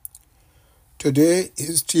Today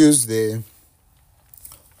is Tuesday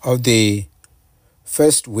of the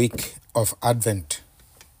first week of Advent.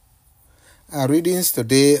 Our readings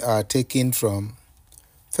today are taken from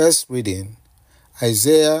first reading,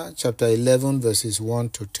 Isaiah chapter 11 verses 1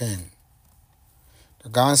 to 10. The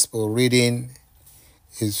gospel reading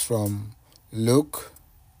is from Luke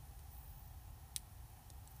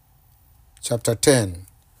chapter 10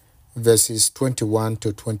 verses 21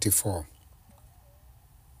 to 24.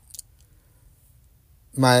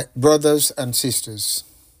 My brothers and sisters,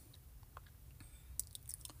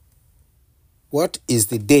 what is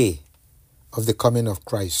the day of the coming of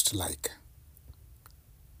Christ like?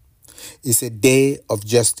 It's a day of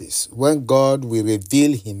justice when God will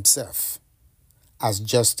reveal himself as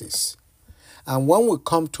justice. And when we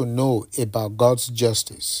come to know about God's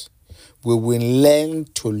justice, we will learn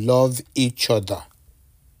to love each other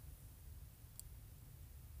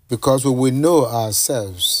because we will know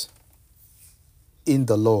ourselves in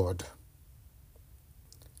the Lord.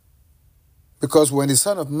 Because when the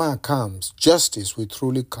Son of Man comes, justice will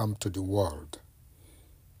truly come to the world.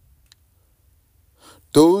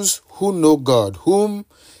 Those who know God, whom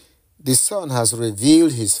the Son has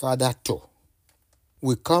revealed his Father to,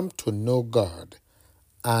 will come to know God,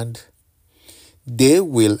 and they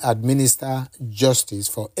will administer justice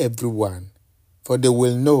for everyone, for they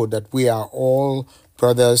will know that we are all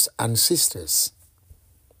brothers and sisters.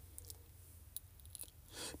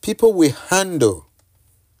 People will handle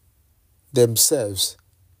themselves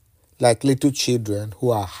like little children who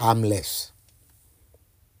are harmless.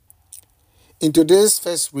 In today's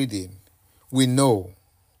first reading, we know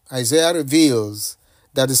Isaiah reveals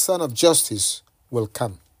that the Son of Justice will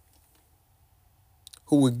come,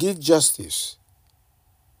 who will give justice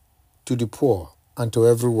to the poor and to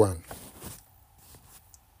everyone.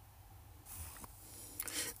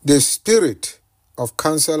 The spirit of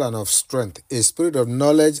counsel and of strength, a spirit of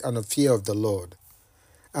knowledge and of fear of the Lord,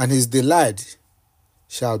 and his delight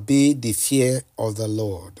shall be the fear of the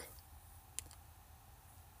Lord.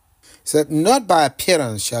 He said, not by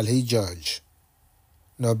appearance shall he judge,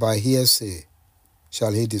 nor by hearsay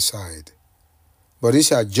shall he decide, but he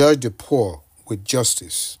shall judge the poor with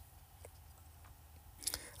justice,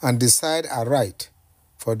 and decide aright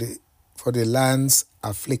for the lands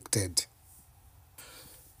afflicted.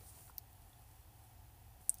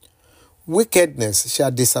 Wickedness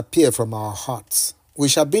shall disappear from our hearts. We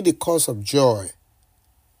shall be the cause of joy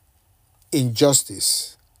in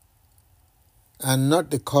justice, and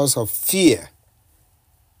not the cause of fear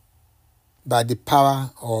by the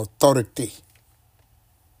power or authority.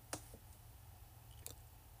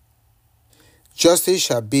 Justice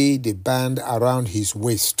shall be the band around his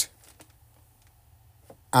waist,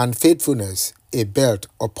 and faithfulness a belt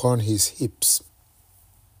upon his hips.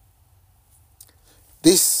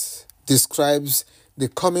 This describes the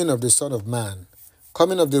coming of the Son of Man,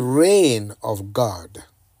 coming of the reign of God.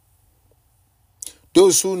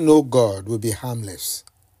 Those who know God will be harmless.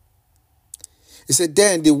 He said,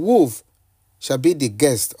 then the wolf shall be the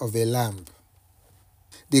guest of a lamb.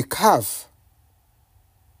 The cow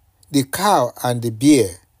and the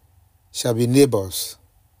bear shall be neighbors.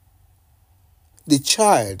 The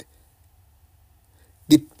child,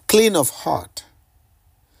 the clean of heart,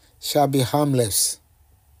 shall be harmless.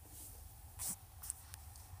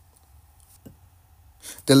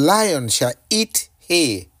 The lion shall eat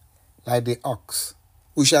hay like the ox.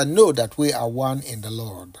 We shall know that we are one in the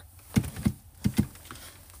Lord.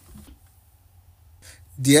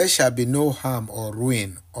 There shall be no harm or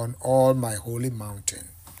ruin on all my holy mountain,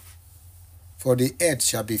 for the earth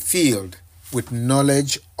shall be filled with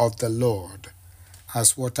knowledge of the Lord,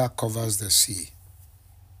 as water covers the sea.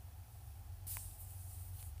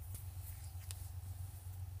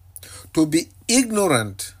 To be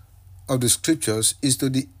ignorant of the scriptures is to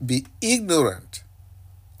be ignorant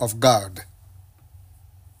of God.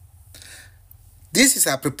 This is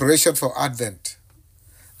our preparation for Advent.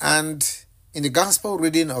 And in the gospel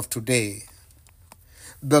reading of today,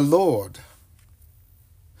 the Lord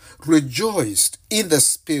rejoiced in the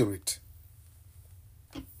Spirit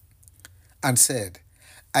and said,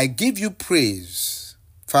 I give you praise,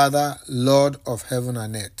 Father, Lord of heaven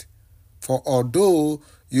and earth, for although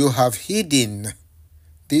you have hidden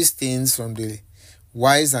these things from the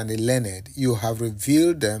wise and the learned, you have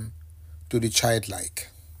revealed them to the childlike.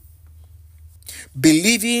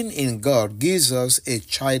 Believing in God gives us a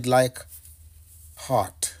childlike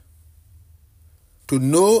heart to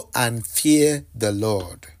know and fear the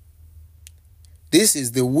Lord. This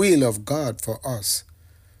is the will of God for us,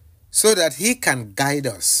 so that he can guide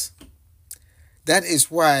us. That is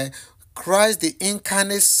why Christ, the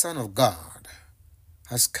incarnate Son of God,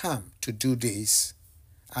 has come to do this,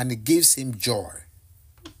 and it gives him joy.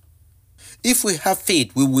 If we have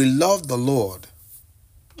faith, we will love the Lord.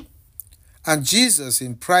 And Jesus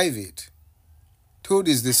in private told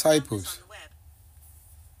his disciples,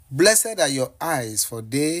 blessed are your eyes,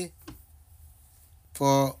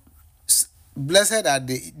 blessed are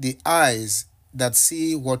the eyes that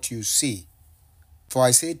see what you see. For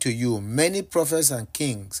I say to you, many prophets and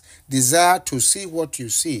kings desire to see what you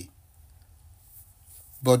see,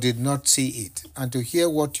 but did not see it, and to hear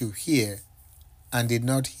what you hear, and did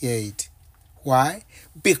not hear it. Why?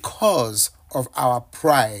 Because of our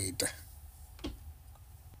pride.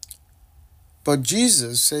 But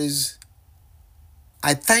Jesus says,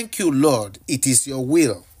 I thank you, Lord, it is your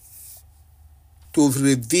will to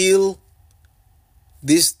reveal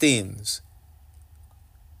these things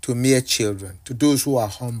to mere children, to those who are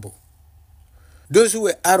humble. Those who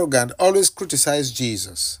were arrogant always criticized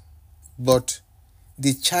Jesus, but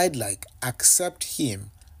the childlike accept him,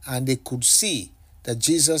 and they could see that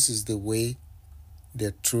Jesus is the way,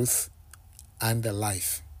 the truth, and the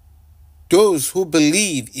life. Those who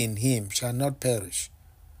believe in him shall not perish,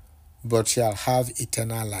 but shall have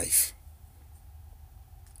eternal life.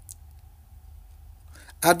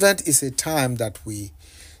 Advent is a time that we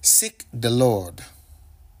seek the Lord,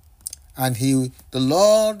 and the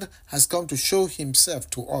Lord has come to show himself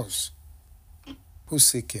to us who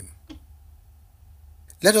seek him.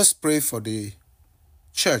 Let us pray for the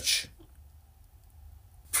church.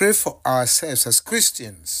 Pray for ourselves as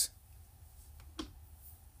Christians,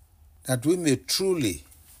 that we may truly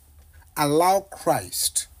allow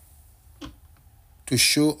Christ to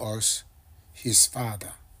show us his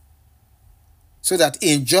Father, so that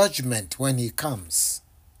in judgment, when he comes,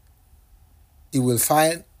 he will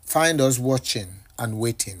find us watching and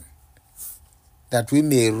waiting, that we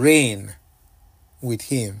may reign with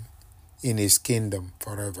him in his kingdom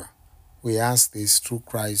forever. We ask this through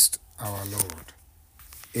Christ our Lord.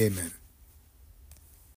 Amen.